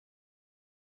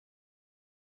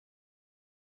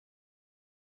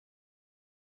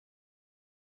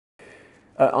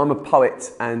I'm a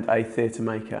poet and a theatre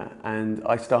maker, and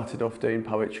I started off doing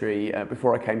poetry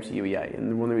before I came to UEA,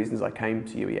 and one of the reasons I came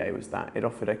to UEA was that it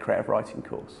offered a creative writing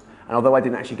course. And although I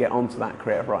didn't actually get onto that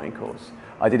creative writing course,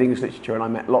 I did English literature and I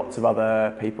met lots of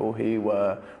other people who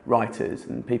were writers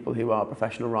and people who are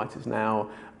professional writers now,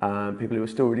 people who are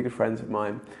still really good friends of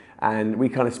mine. And we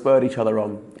kind of spurred each other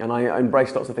on. And I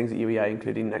embraced lots of things at UEA,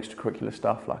 including extracurricular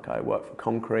stuff, like I worked for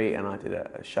Concrete and I did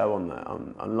a show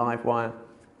on Livewire.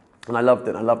 And I loved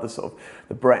it. I loved the sort of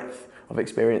the breadth of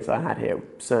experience I had here.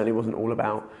 It certainly wasn't all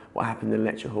about what happened in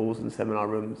lecture halls and seminar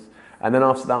rooms. And then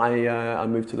after that, I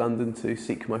moved to London to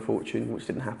seek my fortune, which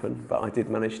didn't happen. But I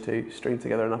did manage to string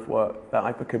together enough work that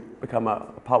I could become a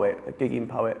poet, a gigging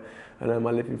poet, and earn my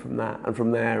living from that. And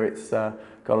from there, it's gone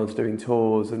on to doing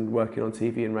tours and working on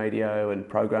TV and radio and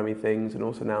programming things, and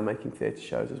also now making theatre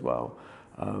shows as well.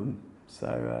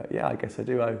 Yeah, I guess I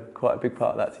do owe quite a big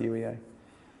part of that to UEA.